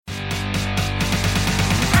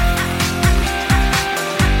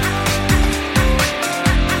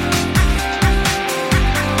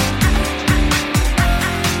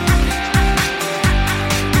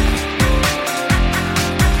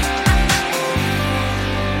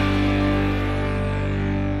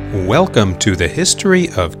Welcome to the History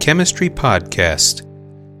of Chemistry podcast.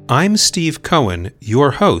 I'm Steve Cohen,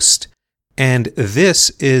 your host, and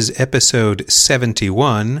this is episode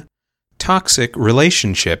 71, Toxic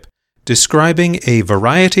Relationship, describing a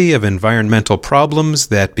variety of environmental problems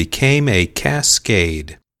that became a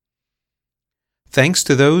cascade. Thanks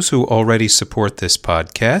to those who already support this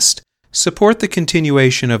podcast. Support the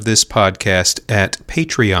continuation of this podcast at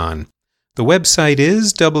Patreon. The website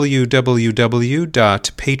is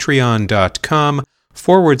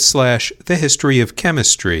www.patreon.com/The History of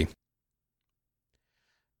Chemistry.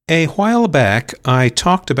 A while back, I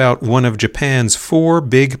talked about one of Japan's 4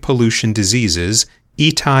 big pollution diseases,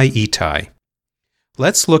 Itai.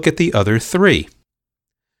 Let's look at the other 3.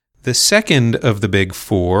 The second of the big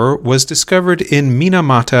 4 was discovered in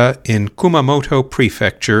Minamata in Kumamoto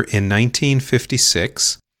Prefecture in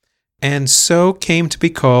 1956, and so came to be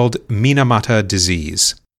called Minamata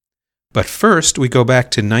disease. But first, we go back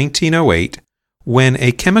to 1908, when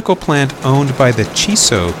a chemical plant owned by the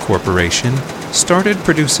Chiso Corporation started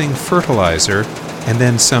producing fertilizer and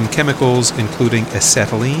then some chemicals including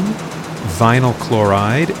acetylene, vinyl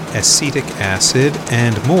chloride, acetic acid,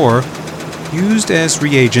 and more, used as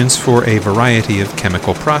reagents for a variety of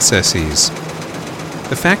chemical processes.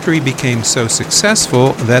 The factory became so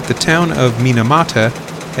successful that the town of Minamata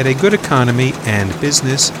had a good economy, and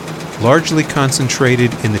business, largely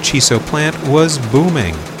concentrated in the Chiso plant, was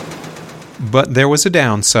booming. But there was a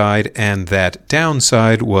downside, and that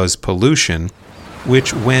downside was pollution,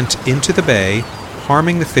 which went into the bay,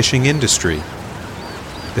 harming the fishing industry.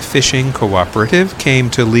 The fishing cooperative came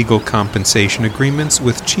to legal compensation agreements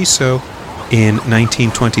with Chiso in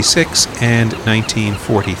 1926 and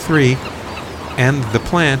 1943, and the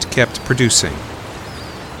plant kept producing.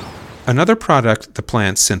 Another product the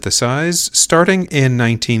plant synthesized, starting in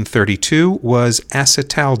 1932, was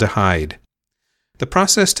acetaldehyde. The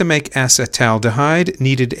process to make acetaldehyde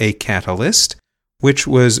needed a catalyst, which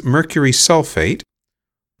was mercury sulfate,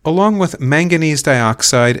 along with manganese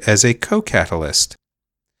dioxide as a co-catalyst.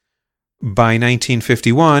 By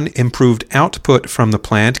 1951, improved output from the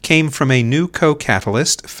plant came from a new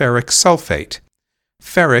co-catalyst, ferric sulfate.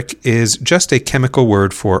 Ferric is just a chemical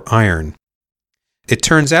word for iron. It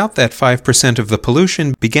turns out that 5% of the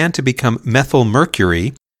pollution began to become methyl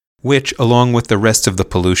mercury, which, along with the rest of the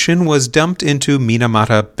pollution, was dumped into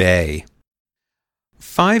Minamata Bay.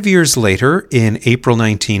 5 years later, in April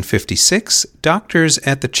 1956, doctors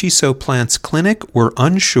at the Chiso plant's clinic were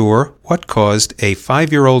unsure what caused a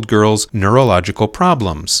 5-year-old girl's neurological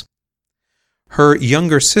problems. Her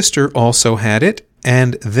younger sister also had it,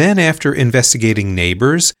 and then after investigating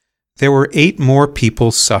neighbors, there were 8 more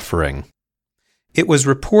people suffering. It was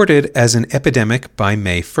reported as an epidemic by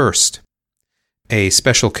May 1st. A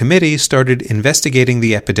special committee started investigating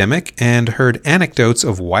the epidemic and heard anecdotes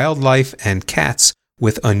of wildlife and cats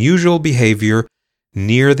with unusual behavior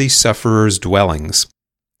near the sufferers' dwellings.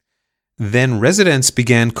 Then residents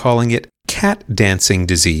began calling it cat dancing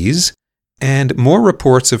disease, and more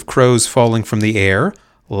reports of crows falling from the air,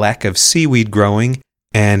 lack of seaweed growing,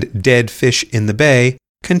 and dead fish in the bay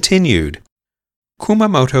continued.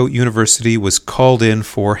 Kumamoto University was called in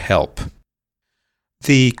for help.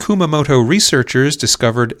 The Kumamoto researchers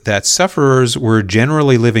discovered that sufferers were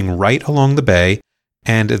generally living right along the bay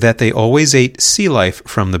and that they always ate sea life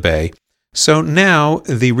from the bay, so now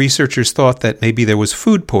the researchers thought that maybe there was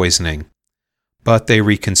food poisoning. But they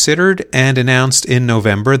reconsidered and announced in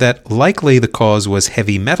November that likely the cause was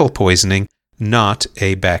heavy metal poisoning, not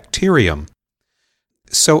a bacterium.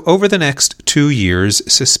 So over the next 2 years,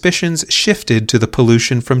 suspicions shifted to the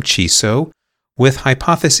pollution from Chiso, with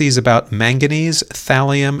hypotheses about manganese,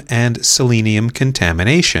 thallium, and selenium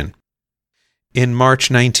contamination. In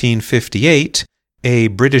March 1958, a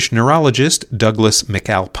British neurologist, Douglas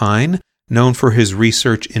McAlpine, known for his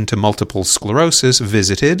research into multiple sclerosis,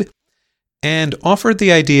 visited and offered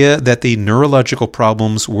the idea that the neurological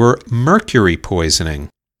problems were mercury poisoning.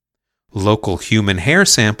 Local human hair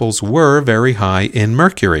samples were very high in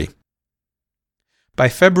mercury. By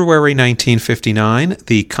February 1959,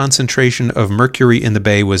 the concentration of mercury in the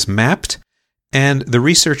bay was mapped, and the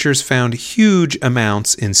researchers found huge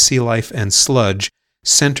amounts in sea life and sludge,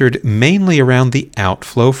 centered mainly around the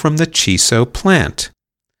outflow from the Chiso plant.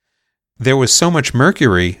 There was so much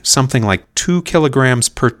mercury, something like 2 kilograms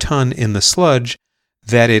per ton in the sludge,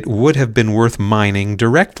 that it would have been worth mining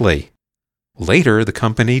directly. Later, the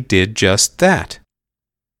company did just that.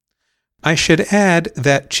 I should add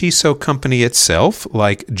that Chiso Company itself,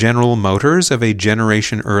 like General Motors of a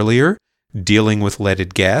generation earlier, dealing with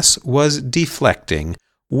leaded gas, was deflecting,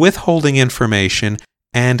 withholding information,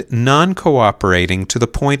 and non-cooperating to the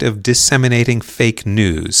point of disseminating fake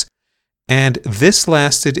news, and this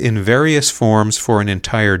lasted in various forms for an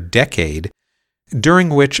entire decade, during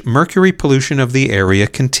which mercury pollution of the area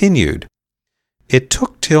continued. It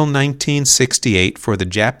took till 1968 for the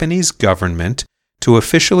Japanese government to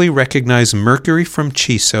officially recognize mercury from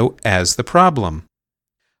Chiso as the problem.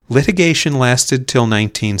 Litigation lasted till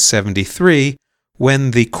 1973,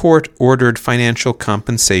 when the court ordered financial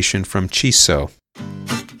compensation from Chiso.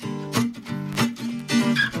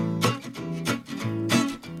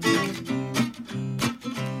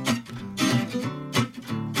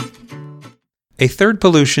 A third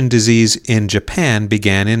pollution disease in Japan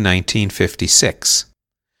began in 1956.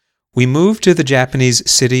 We moved to the Japanese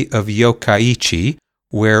city of Yokkaichi,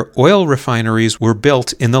 where oil refineries were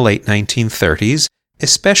built in the late 1930s,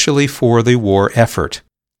 especially for the war effort.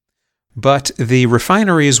 But the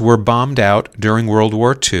refineries were bombed out during World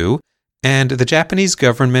War II, and the Japanese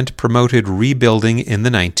government promoted rebuilding in the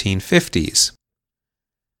 1950s.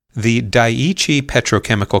 The Daiichi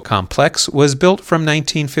Petrochemical Complex was built from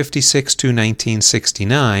 1956 to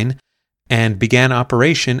 1969 and began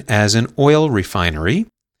operation as an oil refinery,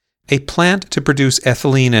 a plant to produce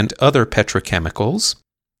ethylene and other petrochemicals,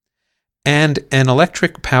 and an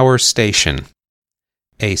electric power station.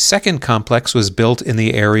 A second complex was built in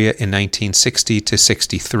the area in 1960 to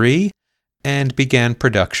 63 and began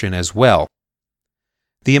production as well.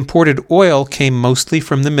 The imported oil came mostly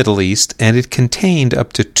from the Middle East, and it contained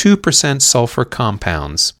up to 2% sulfur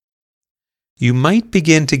compounds. You might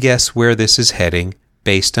begin to guess where this is heading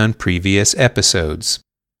based on previous episodes.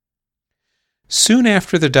 Soon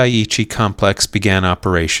after the Daiichi complex began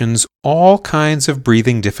operations, all kinds of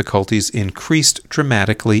breathing difficulties increased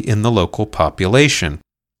dramatically in the local population.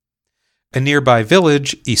 A nearby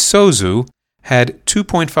village, Isozu, had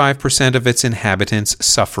 2.5% of its inhabitants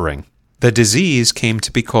suffering. The disease came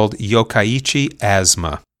to be called Yokkaichi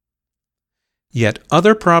asthma. Yet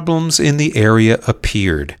other problems in the area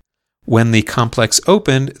appeared. When the complex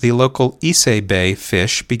opened, the local Ise Bay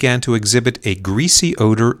fish began to exhibit a greasy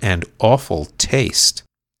odor and awful taste.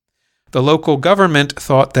 The local government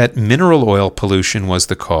thought that mineral oil pollution was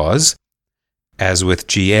the cause. As with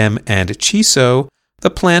GM and Chiso,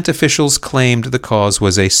 the plant officials claimed the cause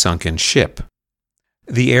was a sunken ship.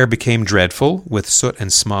 The air became dreadful, with soot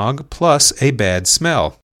and smog, plus a bad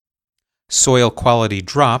smell. Soil quality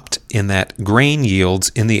dropped in that grain yields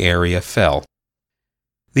in the area fell.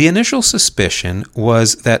 The initial suspicion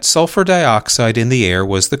was that sulfur dioxide in the air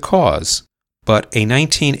was the cause, but a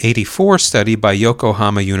 1984 study by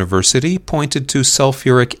Yokohama University pointed to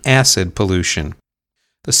sulfuric acid pollution.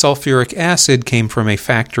 The sulfuric acid came from a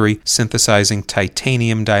factory synthesizing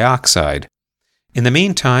titanium dioxide. In the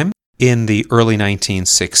meantime, in the early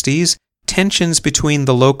 1960s, tensions between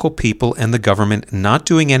the local people and the government not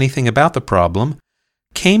doing anything about the problem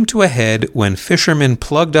came to a head when fishermen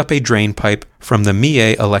plugged up a drain pipe from the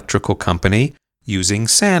Mie Electrical Company using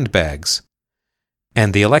sandbags.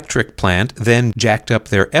 And the electric plant then jacked up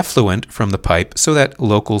their effluent from the pipe so that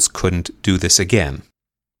locals couldn't do this again.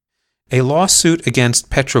 A lawsuit against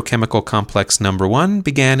Petrochemical Complex No. 1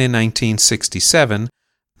 began in 1967,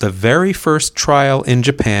 the very first trial in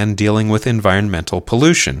Japan dealing with environmental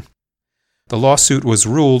pollution. The lawsuit was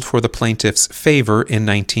ruled for the plaintiff's favor in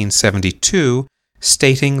 1972,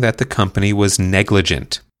 stating that the company was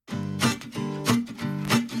negligent.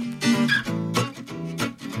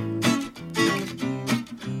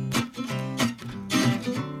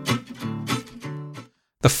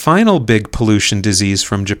 The final big pollution disease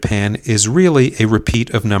from Japan is really a repeat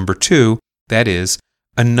of No. 2, that is,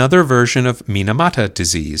 another version of Minamata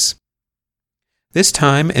disease. This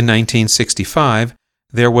time, in 1965,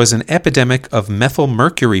 there was an epidemic of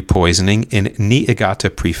methylmercury poisoning in Niigata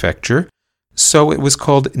Prefecture, so it was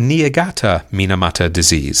called Niigata Minamata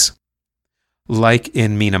disease. Like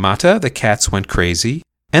in Minamata, the cats went crazy,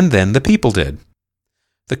 and then the people did.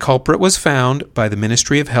 The culprit was found by the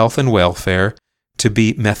Ministry of Health and Welfare to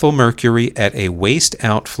be methylmercury at a waste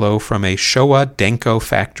outflow from a Showa Denko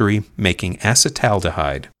factory making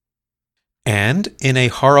acetaldehyde. And, in a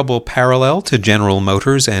horrible parallel to General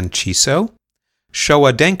Motors and Chiso,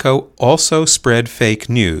 Showa Denko also spread fake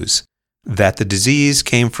news that the disease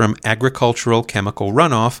came from agricultural chemical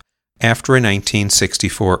runoff after a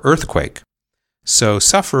 1964 earthquake. So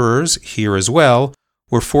sufferers, here as well,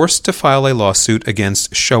 were forced to file a lawsuit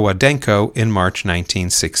against Showa Denko in March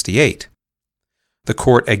 1968. The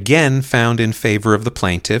court again found in favor of the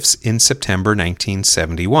plaintiffs in September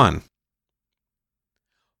 1971.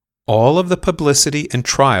 All of the publicity and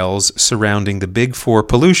trials surrounding the big four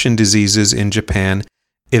pollution diseases in Japan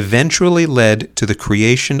eventually led to the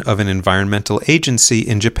creation of an environmental agency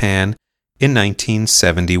in Japan in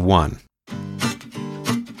 1971.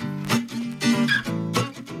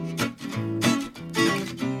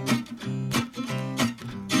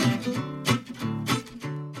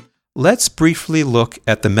 let's briefly look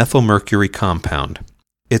at the methylmercury compound.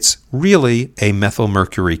 It's really a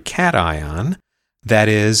methylmercury cation, that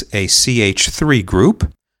is, a CH3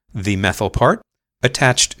 group, the methyl part,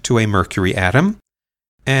 attached to a mercury atom,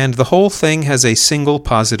 and the whole thing has a single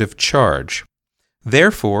positive charge.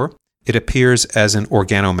 Therefore, it appears as an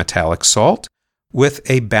organometallic salt with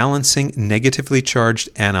a balancing negatively charged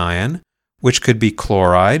anion, which could be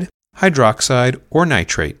chloride, hydroxide, or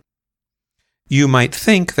nitrate. You might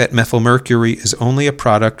think that methylmercury is only a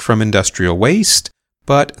product from industrial waste,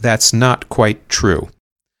 but that's not quite true.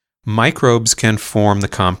 Microbes can form the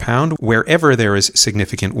compound wherever there is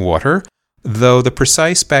significant water, though the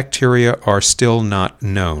precise bacteria are still not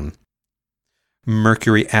known.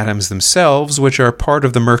 Mercury atoms themselves, which are part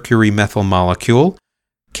of the mercury methyl molecule,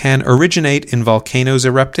 can originate in volcanoes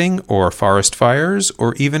erupting or forest fires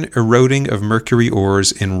or even eroding of mercury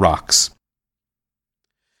ores in rocks.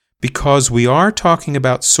 Because we are talking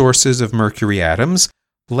about sources of mercury atoms,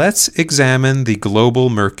 let's examine the global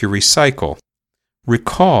mercury cycle.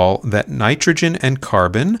 Recall that nitrogen and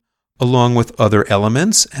carbon, along with other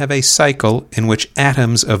elements, have a cycle in which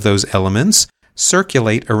atoms of those elements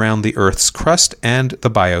circulate around the Earth's crust and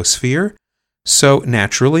the biosphere, so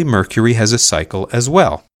naturally mercury has a cycle as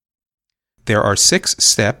well. There are 6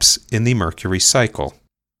 steps in the mercury cycle.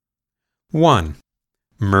 1.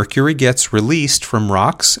 Mercury gets released from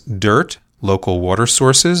rocks, dirt, local water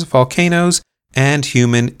sources, volcanoes, and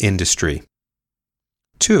human industry.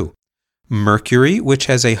 2. Mercury, which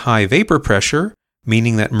has a high vapor pressure,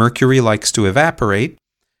 meaning that mercury likes to evaporate,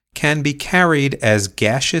 can be carried as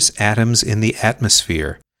gaseous atoms in the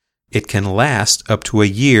atmosphere. It can last up to a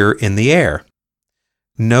year in the air.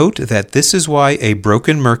 Note that this is why a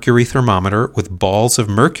broken mercury thermometer with balls of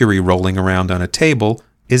mercury rolling around on a table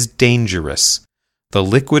is dangerous. The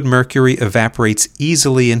liquid mercury evaporates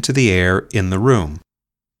easily into the air in the room.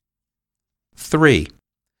 3.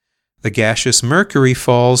 The gaseous mercury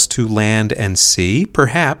falls to land and sea,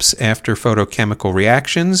 perhaps after photochemical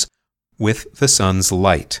reactions with the sun's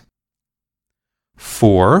light.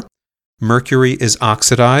 4. Mercury is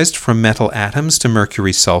oxidized from metal atoms to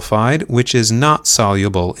mercury sulfide, which is not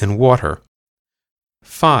soluble in water.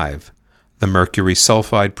 5. The mercury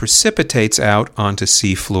sulfide precipitates out onto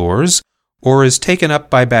sea floors or is taken up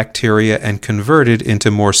by bacteria and converted into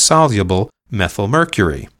more soluble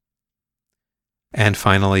methylmercury. And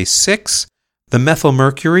finally, 6. The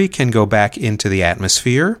methylmercury can go back into the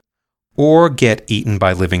atmosphere or get eaten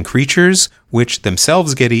by living creatures, which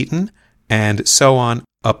themselves get eaten, and so on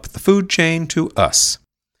up the food chain to us.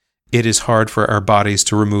 It is hard for our bodies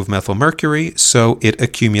to remove methylmercury, so it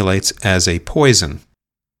accumulates as a poison.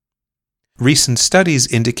 Recent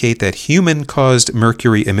studies indicate that human-caused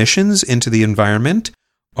mercury emissions into the environment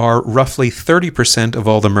are roughly 30% of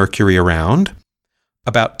all the mercury around,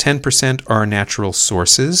 about 10% are natural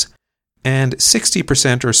sources, and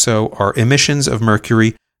 60% or so are emissions of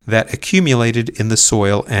mercury that accumulated in the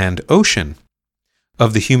soil and ocean.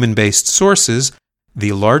 Of the human-based sources,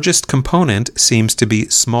 the largest component seems to be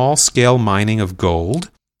small-scale mining of gold,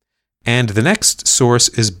 and the next source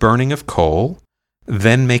is burning of coal,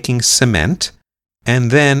 then making cement,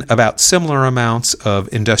 and then about similar amounts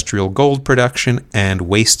of industrial gold production and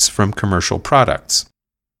wastes from commercial products.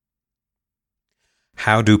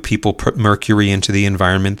 How do people put mercury into the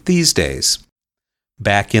environment these days?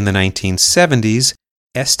 Back in the 1970s,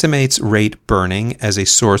 estimates rate burning as a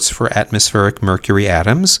source for atmospheric mercury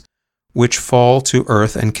atoms, which fall to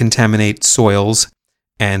Earth and contaminate soils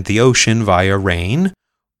and the ocean via rain,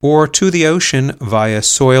 or to the ocean via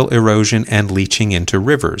soil erosion and leaching into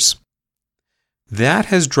rivers. That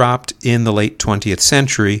has dropped in the late 20th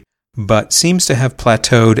century, but seems to have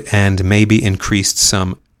plateaued and maybe increased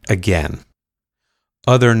some again.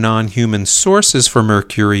 Other non-human sources for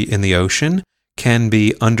mercury in the ocean can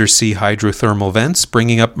be undersea hydrothermal vents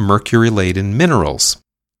bringing up mercury-laden minerals.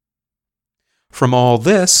 From all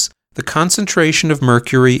this, the concentration of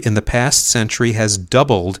mercury in the past century has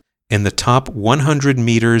doubled in the top 100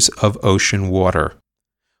 meters of ocean water.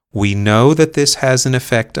 We know that this has an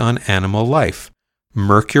effect on animal life.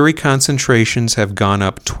 Mercury concentrations have gone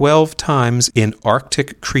up 12 times in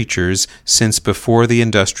Arctic creatures since before the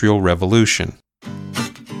Industrial Revolution.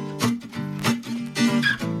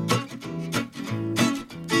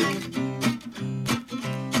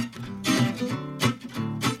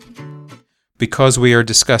 Because we are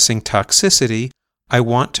discussing toxicity, I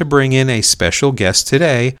want to bring in a special guest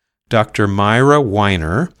today, Dr. Myra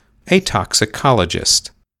Weiner, a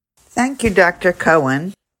toxicologist. Thank you, Dr.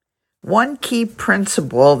 Cohen. One key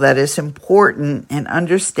principle that is important in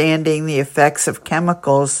understanding the effects of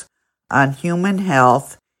chemicals on human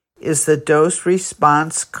health is the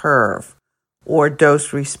dose-response curve, or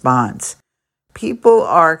dose response. People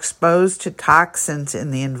are exposed to toxins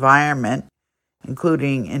in the environment,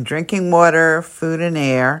 including in drinking water, food, and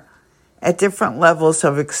air, at different levels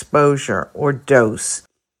of exposure or dose.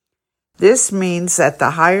 This means that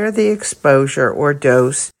the higher the exposure or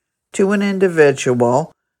dose to an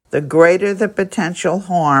individual, the greater the potential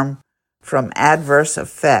harm from adverse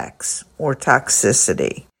effects or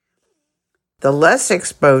toxicity. The less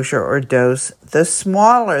exposure or dose, the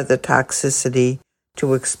smaller the toxicity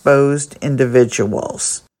to exposed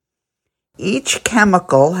individuals. Each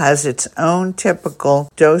chemical has its own typical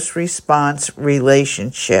dose-response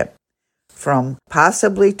relationship, from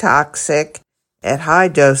possibly toxic at high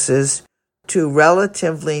doses to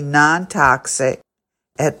relatively non-toxic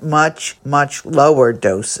at much, much lower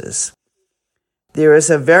doses. There is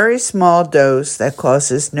a very small dose that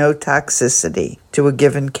causes no toxicity to a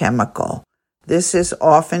given chemical. This is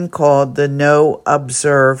often called the no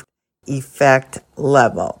observed effect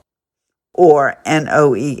level, or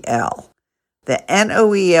NOEL. The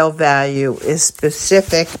NOEL value is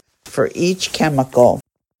specific for each chemical.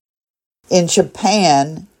 In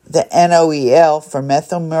Japan, the NOEL for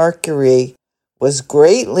methylmercury was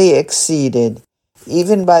greatly exceeded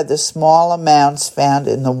even by the small amounts found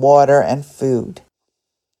in the water and food.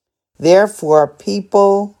 Therefore,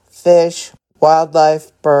 people, fish,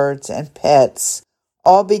 wildlife, birds, and pets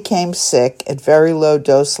all became sick at very low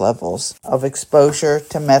dose levels of exposure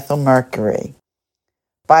to methylmercury.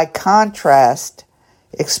 By contrast,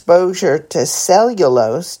 exposure to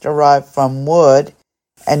cellulose derived from wood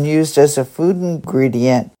and used as a food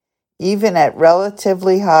ingredient, even at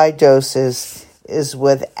relatively high doses, is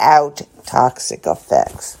without toxic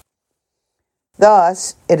effects.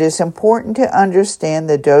 Thus, it is important to understand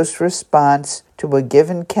the dose response to a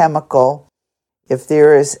given chemical if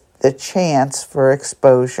there is the chance for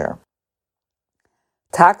exposure.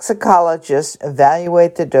 Toxicologists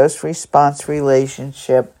evaluate the dose-response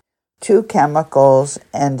relationship to chemicals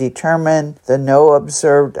and determine the no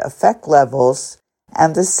observed effect levels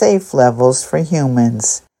and the safe levels for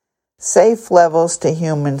humans. Safe levels to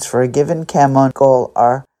humans for a given chemical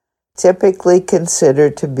are typically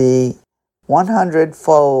considered to be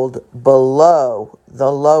 100-fold below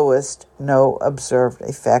the lowest no observed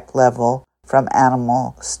effect level from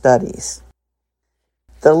animal studies.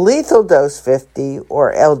 The lethal dose 50,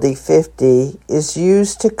 or LD50, is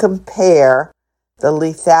used to compare the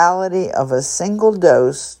lethality of a single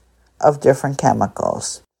dose of different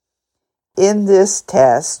chemicals. In this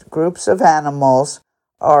test, groups of animals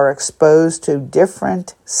are exposed to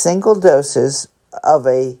different single doses of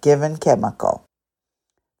a given chemical.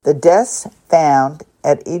 The deaths found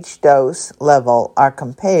at each dose level are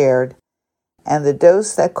compared, and the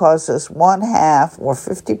dose that causes 1/2 or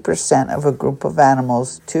 50% of a group of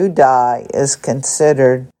animals to die is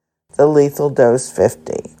considered the lethal dose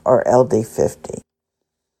 50, or LD50.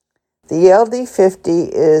 The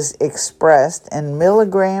LD50 is expressed in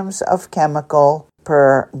milligrams of chemical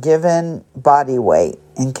per given body weight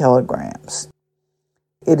in kilograms.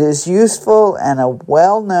 It is useful and a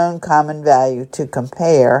well-known common value to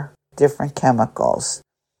compare different chemicals.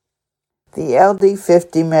 The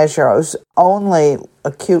LD50 measures only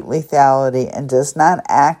acute lethality and does not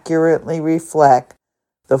accurately reflect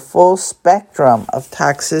the full spectrum of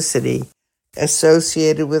toxicity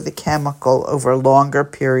associated with the chemical over longer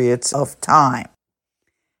periods of time.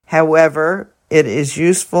 However, it is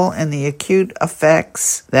useful in the acute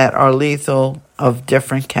effects that are lethal of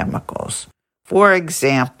different chemicals. For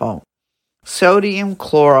example, sodium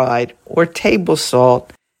chloride or table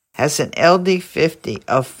salt has an LD50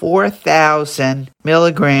 of 4,000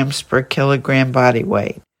 milligrams per kilogram body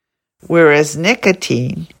weight, whereas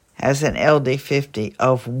nicotine has an LD50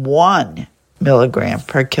 of 1 milligram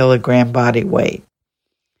per kilogram body weight.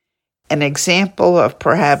 An example of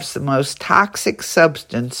perhaps the most toxic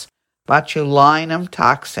substance, botulinum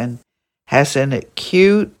toxin, has an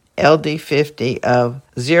acute LD50 of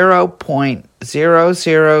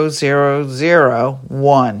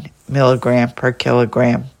 0.00001 milligram per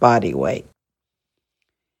kilogram body weight.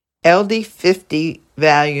 LD50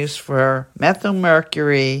 values for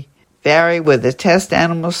methylmercury vary with the test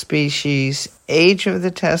animal species, age of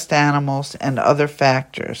the test animals, and other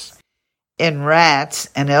factors. In rats,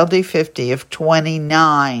 an LD50 of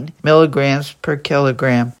 29 milligrams per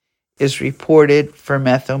kilogram is reported for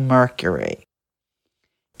methylmercury.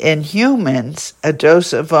 In humans, a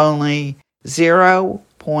dose of only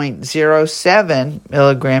 0.07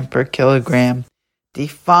 milligram per kilogram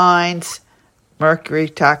defines mercury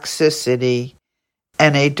toxicity,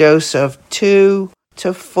 and a dose of 2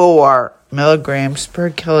 to 4 milligrams per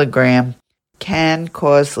kilogram can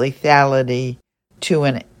cause lethality to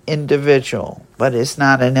an individual, but is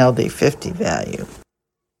not an LD50 value.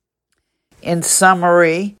 In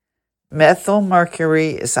summary,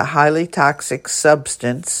 methylmercury is a highly toxic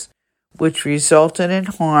substance which resulted in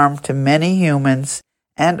harm to many humans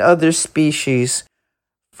and other species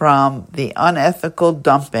from the unethical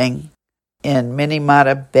dumping in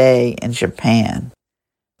Minamata Bay in Japan.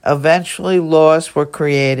 Eventually, laws were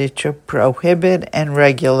created to prohibit and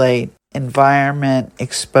regulate environment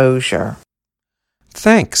exposure.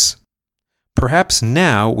 Thanks. Perhaps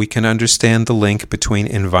now we can understand the link between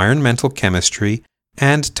environmental chemistry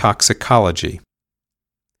and toxicology.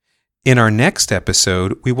 In our next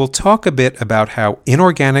episode, we will talk a bit about how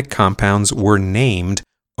inorganic compounds were named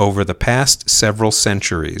over the past several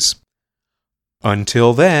centuries.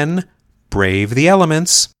 Until then, brave the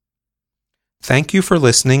elements. Thank you for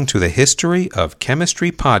listening to the History of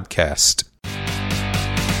Chemistry podcast.